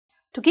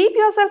To keep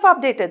yourself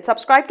updated,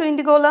 subscribe to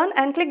Indigolearn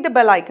and click the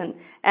bell icon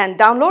and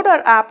download our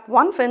app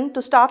OneFin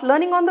to start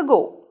learning on the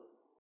go.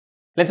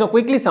 Let's now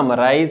quickly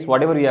summarize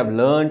whatever we have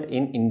learned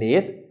in Ind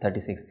AS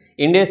 36.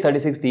 Ind AS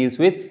 36 deals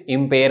with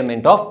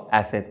impairment of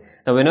assets.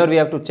 Now, whenever we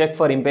have to check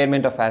for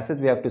impairment of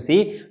assets, we have to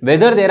see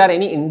whether there are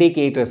any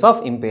indicators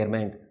of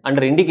impairment.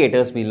 Under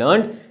indicators, we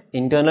learned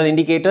internal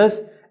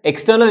indicators,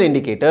 external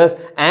indicators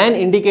and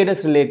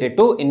indicators related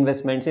to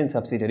investments in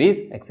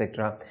subsidiaries,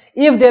 etc.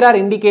 If there are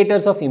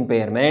indicators of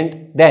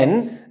impairment,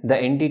 then the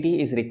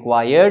entity is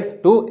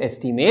required to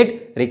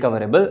estimate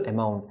recoverable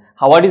amount.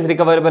 What is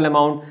recoverable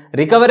amount?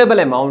 Recoverable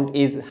amount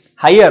is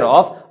higher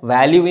of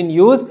value in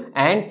use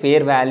and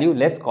fair value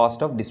less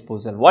cost of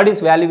disposal. What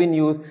is value in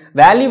use?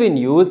 Value in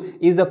use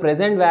is the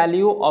present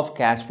value of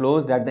cash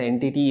flows that the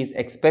entity is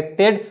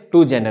expected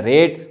to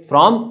generate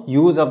from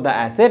use of the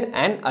asset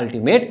and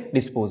ultimate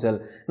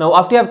disposal. Now,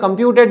 after you have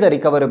computed the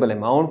recoverable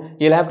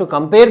amount, you will have to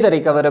compare the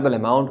recoverable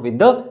amount with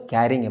the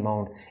carrying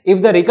amount.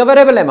 If the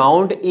recoverable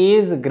amount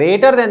is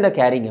greater than the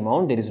carrying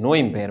amount, there is no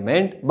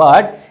impairment.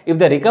 But if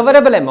the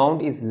recoverable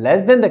amount is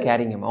less than the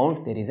carrying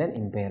amount, there is an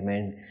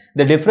impairment.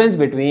 The difference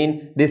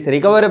between this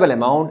recoverable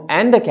amount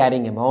and the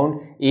carrying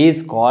amount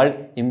is called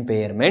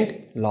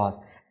impairment loss.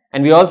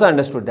 And we also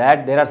understood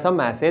that there are some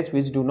assets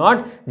which do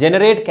not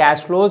generate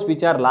cash flows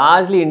which are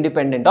largely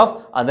independent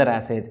of other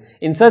assets.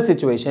 In such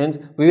situations,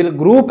 we will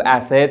group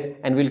assets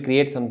and we will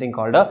create something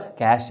called a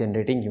cash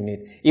generating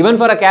unit. Even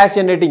for a cash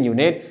generating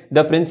unit,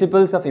 the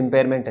principles of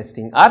impairment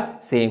testing are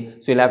same.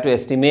 So, you will have to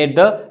estimate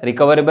the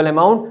recoverable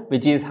amount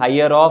which is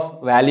higher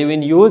of value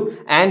in use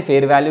and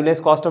fair value less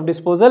cost of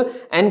disposal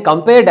and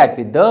compare that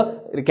with the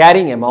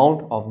carrying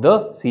amount of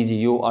the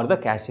CGU or the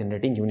cash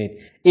generating unit.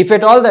 If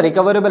at all the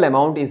recoverable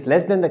amount is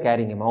less than the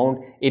carrying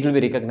amount, it will be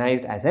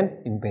recognized as an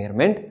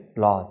impairment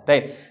loss,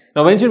 right?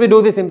 Now, when should we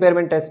do this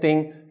impairment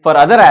testing? For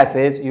other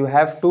assets, you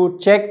have to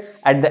check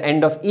at the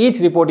end of each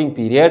reporting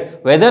period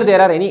whether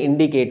there are any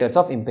indicators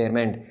of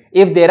impairment.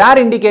 If there are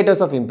indicators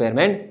of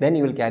impairment, then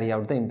you will carry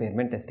out the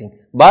impairment testing.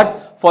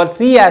 But for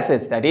three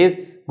assets, that is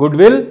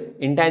goodwill,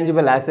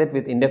 intangible asset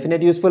with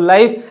indefinite useful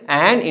life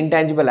and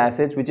intangible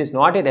assets which is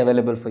not yet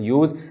available for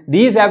use,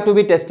 these have to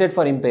be tested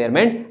for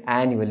impairment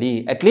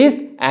annually, at least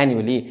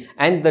annually,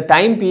 and the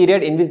time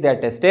period in which they are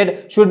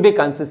tested should be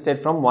consistent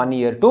from 1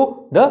 year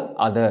to the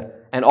other.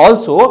 And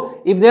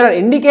also, if there are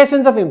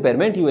indications of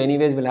impairment, you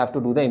anyways will have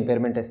to do the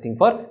impairment testing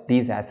for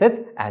these assets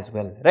as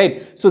well,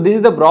 right? So, this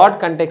is the broad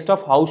context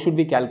of how should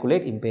we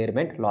calculate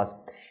impairment loss.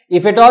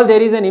 If at all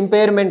there is an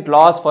impairment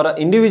loss for an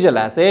individual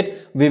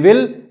asset, we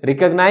will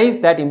recognize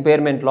that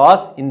impairment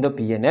loss in the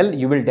P&L.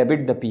 You will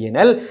debit the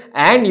P&L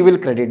and you will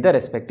credit the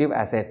respective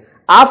asset.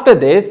 After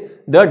this,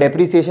 the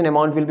depreciation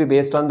amount will be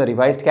based on the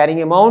revised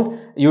carrying amount.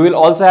 You will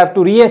also have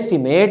to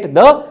re-estimate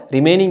the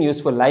remaining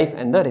useful life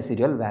and the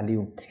residual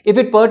value. If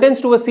it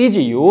pertains to a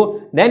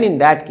CGU, then in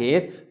that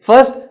case,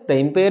 first the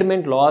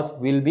impairment loss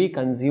will be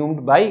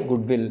consumed by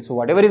goodwill. So,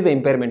 whatever is the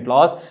impairment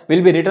loss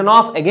will be written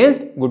off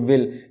against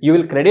goodwill. You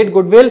will credit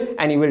goodwill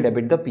and you will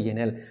debit the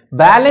P&L.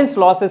 Balance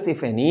losses,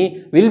 if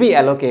any, will be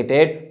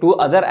allocated to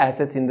other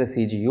assets in the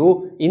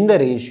CGU in the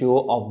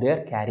ratio of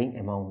their carrying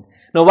amount.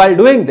 Now, while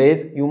doing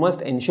this, you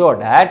must ensure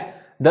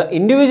that the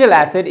individual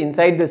asset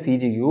inside the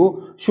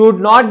CGU should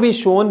not be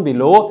shown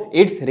below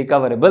its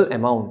recoverable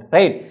amount,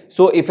 right?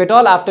 So, if at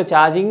all after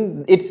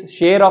charging its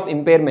share of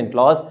impairment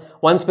loss,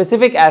 one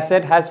specific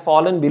asset has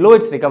fallen below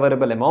its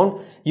recoverable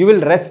amount, you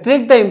will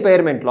restrict the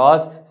impairment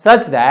loss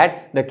such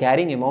that the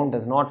carrying amount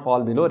does not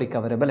fall below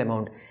recoverable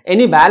amount.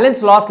 Any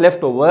balance loss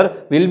left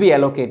over will be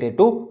allocated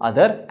to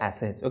other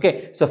assets,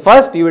 okay? So,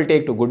 first you will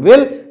take to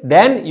goodwill,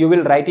 then you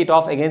will write it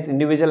off against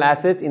individual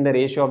assets in the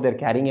ratio of their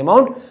carrying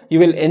amount. You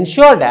will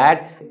ensure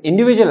that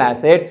individual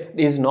asset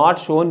is not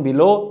shown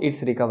below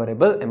its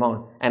recoverable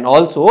amount, and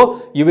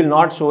also you will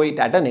not show it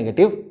at a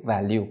negative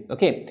value,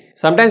 okay?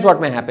 Sometimes what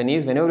may happen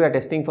is whenever we are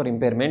testing for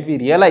impairment, we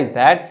realize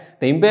that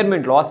the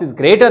impairment loss is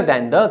greater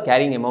than the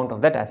carrying amount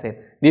of that asset.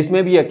 This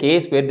may be a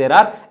case where there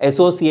are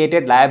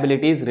associated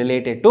liabilities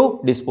related to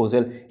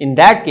disposal. In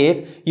that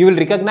case, you will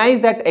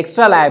recognize that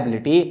extra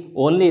liability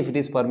only if it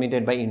is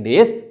permitted by Ind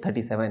AS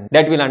 37.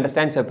 That we will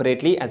understand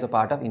separately as a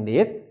part of Ind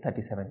AS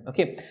 37.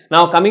 Okay.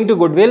 Now, coming to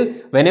goodwill,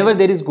 whenever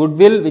there is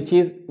goodwill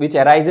which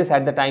arises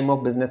at the time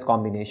of business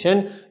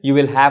combination, you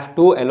will have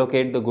to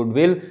allocate the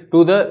goodwill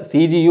to the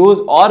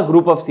CGUs or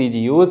group of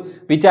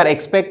CGUs which are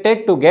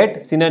expected to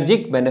get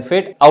synergic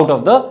benefit out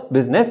of the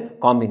business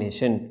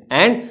combination,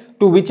 and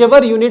to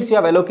whichever units you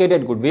have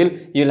allocated goodwill,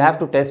 you will have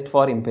to test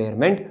for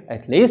impairment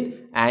at least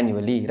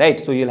annually,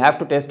 right? So, you will have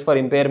to test for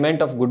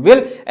impairment of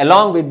goodwill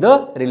along with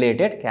the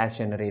related cash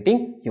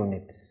generating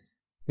units.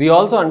 We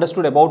also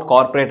understood about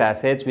corporate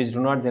assets which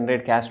do not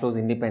generate cash flows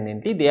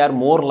independently. They are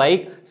more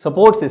like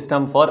support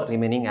system for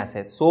remaining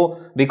assets. So,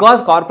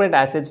 because corporate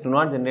assets do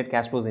not generate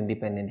cash flows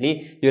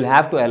independently, you will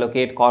have to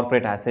allocate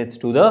corporate assets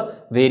to the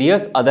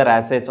various other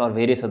assets or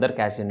various other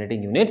cash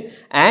generating units,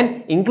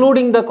 and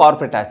including the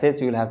corporate assets,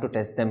 you will have to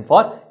test them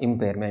for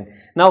impairment.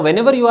 Now,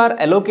 whenever you are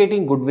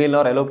allocating goodwill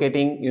or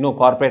allocating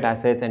corporate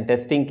assets and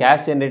testing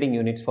cash generating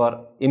units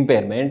for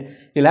impairment,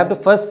 you will have to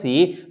first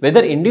see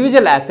whether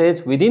individual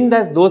assets within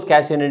those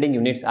cash generating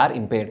units are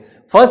impaired.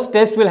 First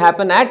test will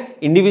happen at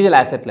individual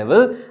asset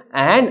level,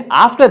 and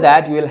after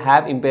that you will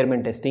have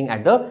impairment testing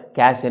at the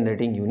cash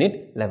generating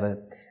unit level.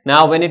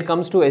 Now, when it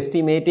comes to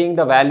estimating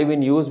the value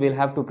in use, we'll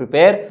have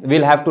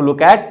to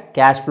look at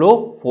cash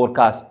flow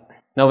forecast.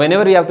 Now,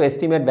 whenever we have to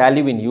estimate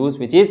value in use,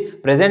 which is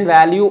present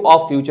value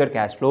of future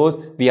cash flows,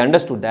 we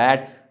understood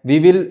that we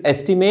will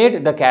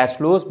estimate the cash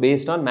flows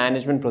based on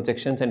management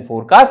projections and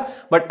forecasts,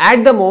 but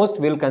at the most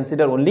we will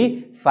consider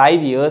only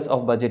 5 years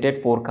of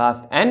budgeted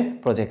forecast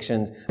and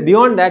projections.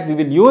 Beyond that, we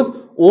will use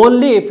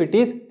only if it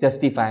is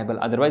justifiable,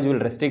 otherwise you will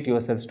restrict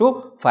yourselves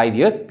to 5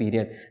 years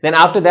period. Then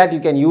after that, you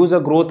can use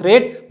a growth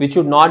rate which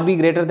should not be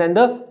greater than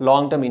the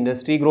long-term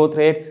industry growth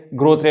rate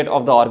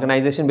of the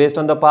organization based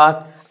on the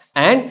past,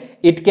 and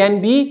it can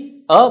be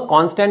a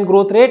constant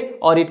growth rate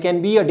or it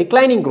can be a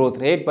declining growth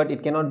rate, but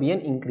it cannot be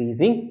an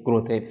increasing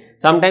growth rate.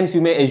 Sometimes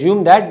you may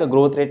assume that the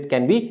growth rate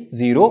can be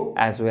 0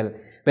 as well.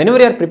 Whenever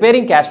you are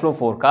preparing cash flow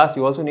forecast,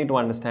 you also need to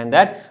understand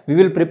that we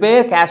will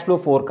prepare cash flow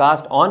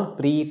forecast on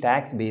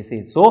pre-tax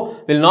basis.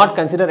 So, we will not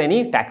consider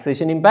any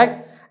taxation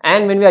impact,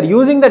 and when we are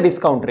using the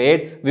discount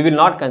rate, we will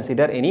not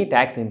consider any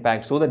tax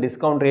impact. So, the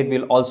discount rate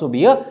will also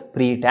be a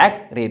pre-tax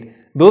rate.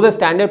 Though the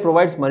standard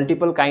provides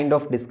multiple kind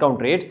of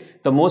discount rates,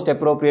 the most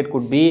appropriate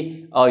could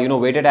be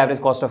weighted average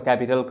cost of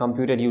capital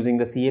computed using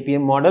the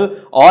CAPM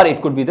model, or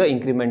it could be the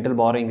incremental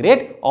borrowing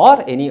rate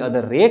or any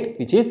other rate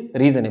which is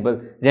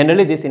reasonable.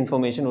 Generally, this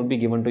information would be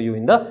given to you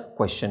in the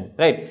question,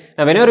 right?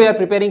 Now, whenever we are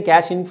preparing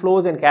cash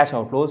inflows and cash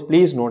outflows,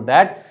 please note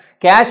that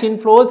cash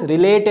inflows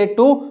related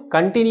to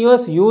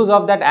continuous use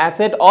of that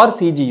asset or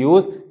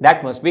CGUs,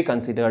 that must be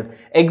considered.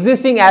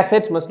 Existing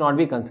assets must not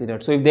be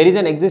considered. So, if there is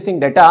an existing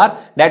debtor,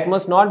 that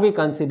must not be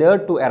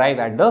considered to arrive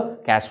at the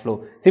cash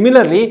flow.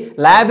 Similarly,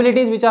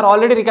 liabilities which are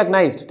already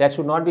recognized, that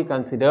should not be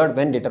considered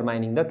when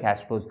determining the cash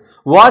flows.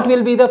 What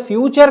will be the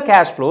future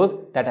cash flows,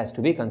 that has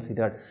to be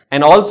considered.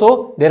 And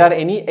also, there are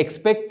any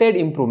expected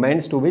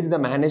improvements to which the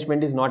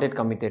management is not yet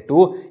committed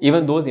to,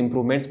 even those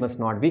improvements must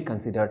not be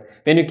considered.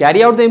 When you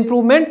carry out the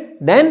improvement,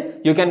 then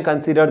you can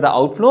consider the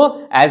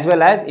outflow as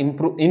well as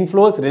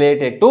inflows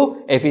related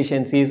to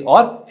efficiencies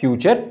or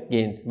future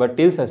gains. But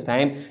till such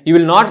time, you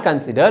will not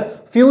consider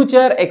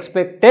future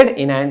expected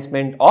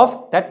enhancement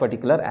of that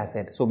particular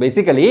asset. So,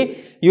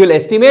 basically, you will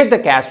estimate the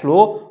cash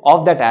flow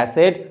of that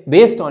asset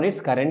based on its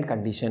current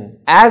condition.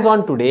 As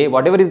on today,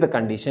 whatever is the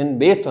condition,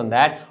 based on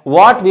that,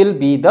 what will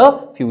be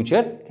the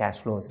future cash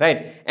flows,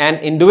 right? And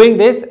in doing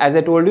this, as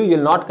I told you, you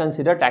will not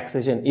consider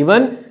taxation.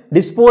 Even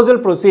disposal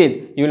proceeds,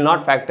 you will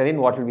not factor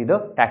in what will be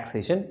the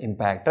taxation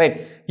impact,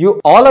 right?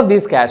 All of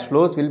these cash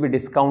flows will be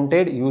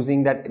discounted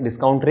using that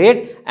discount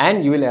rate,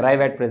 and you will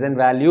arrive at present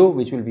value,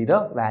 which will be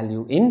the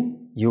value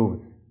in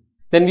use.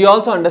 Then we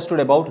also understood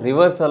about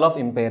reversal of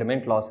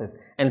impairment losses,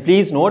 and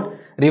please note,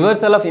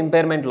 reversal of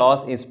impairment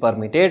loss is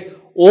permitted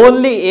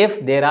only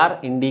if there are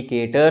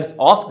indicators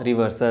of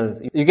reversals.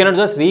 You cannot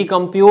just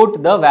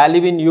recompute the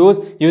value in use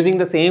using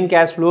the same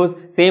cash flows,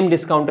 same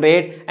discount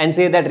rate, and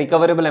say that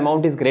recoverable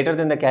amount is greater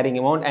than the carrying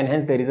amount and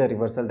hence there is a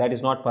reversal. That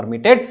is not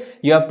permitted.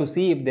 You have to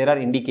see if there are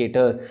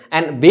indicators,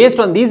 and based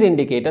on these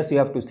indicators you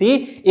have to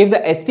see if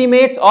the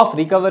estimates of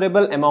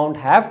recoverable amount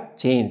have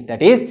changed.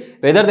 That is,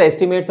 whether the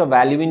estimates of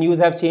value in use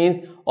have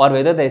changed or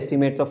whether the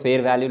estimates of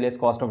fair value less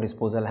cost of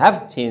disposal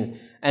have changed.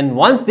 And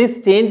once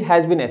this change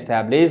has been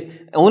established,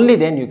 only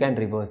then you can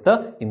reverse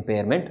the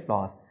impairment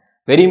loss.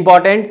 Very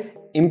important,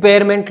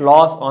 impairment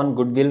loss on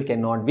goodwill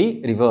cannot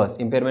be reversed.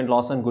 Impairment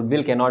loss on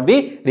goodwill cannot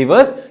be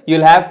reversed. You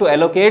will have to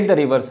allocate the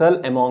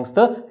reversal amongst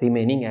the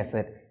remaining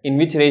asset. In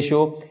which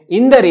ratio?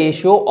 In the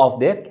ratio of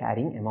their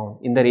carrying amount.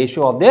 In the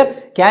ratio of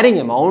their carrying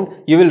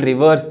amount, you will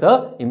reverse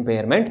the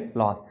impairment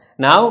loss.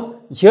 Now,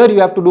 here you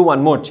have to do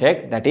one more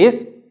check, that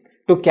is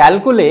to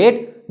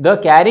calculate the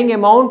carrying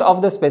amount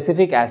of the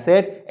specific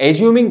asset,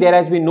 assuming there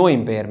has been no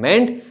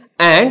impairment,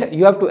 and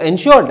you have to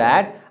ensure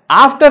that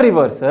after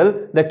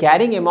reversal, the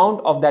carrying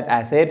amount of that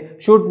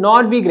asset should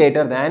not be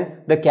greater than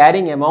the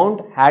carrying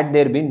amount had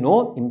there been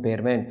no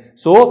impairment.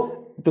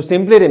 So, to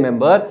simply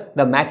remember,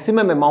 the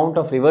maximum amount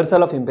of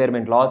reversal of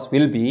impairment loss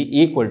will be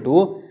equal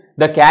to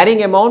the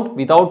carrying amount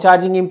without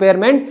charging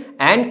impairment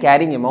and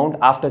carrying amount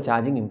after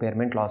charging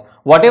impairment loss.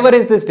 Whatever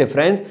is this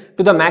difference,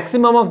 to the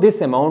maximum of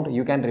this amount,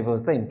 you can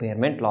reverse the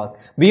impairment loss.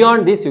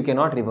 Beyond this, you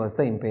cannot reverse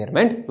the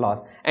impairment loss.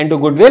 And to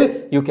goodwill,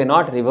 you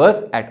cannot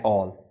reverse at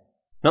all.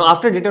 Now,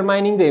 after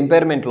determining the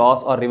impairment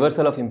loss or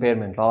reversal of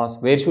impairment loss,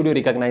 where should you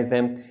recognize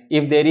them?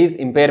 If there is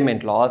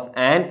impairment loss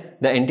and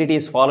the entity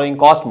is following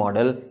cost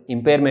model,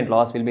 impairment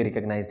loss will be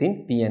recognized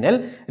in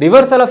P&L.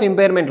 Reversal of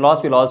impairment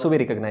loss will also be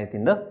recognized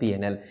in the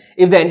P&L.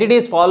 If the entity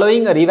is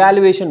following a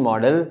revaluation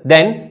model,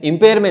 then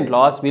impairment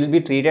loss will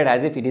be treated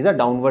as if it is a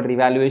downward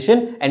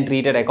revaluation and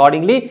treated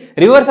accordingly.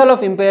 Reversal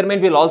of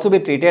impairment will also be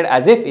treated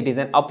as if it is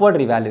an upward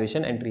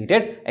revaluation and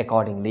treated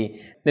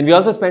accordingly. Then we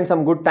also spent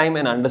some good time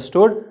and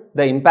understood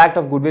the impact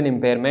of goodwill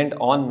impairment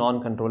on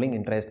non-controlling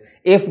interest.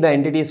 If the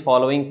entity is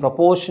following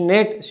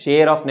proportionate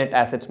share of net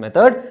assets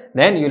method,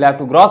 then you will have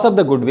to gross up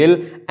the goodwill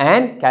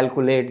and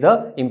calculate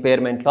the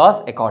impairment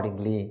loss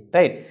accordingly,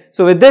 right?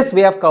 So with this,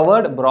 we have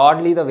covered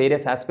broadly the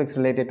various aspects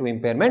related to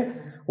impairment.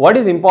 What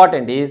is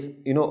important is,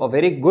 a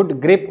very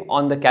good grip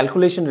on the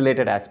calculation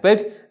related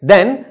aspects.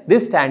 Then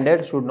this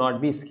standard should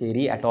not be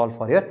scary at all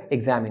for your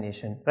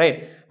examination,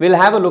 right? We'll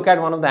have a look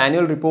at one of the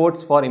annual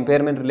reports for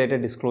impairment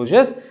related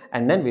disclosures,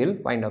 and then we'll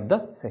wind up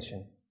the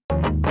session.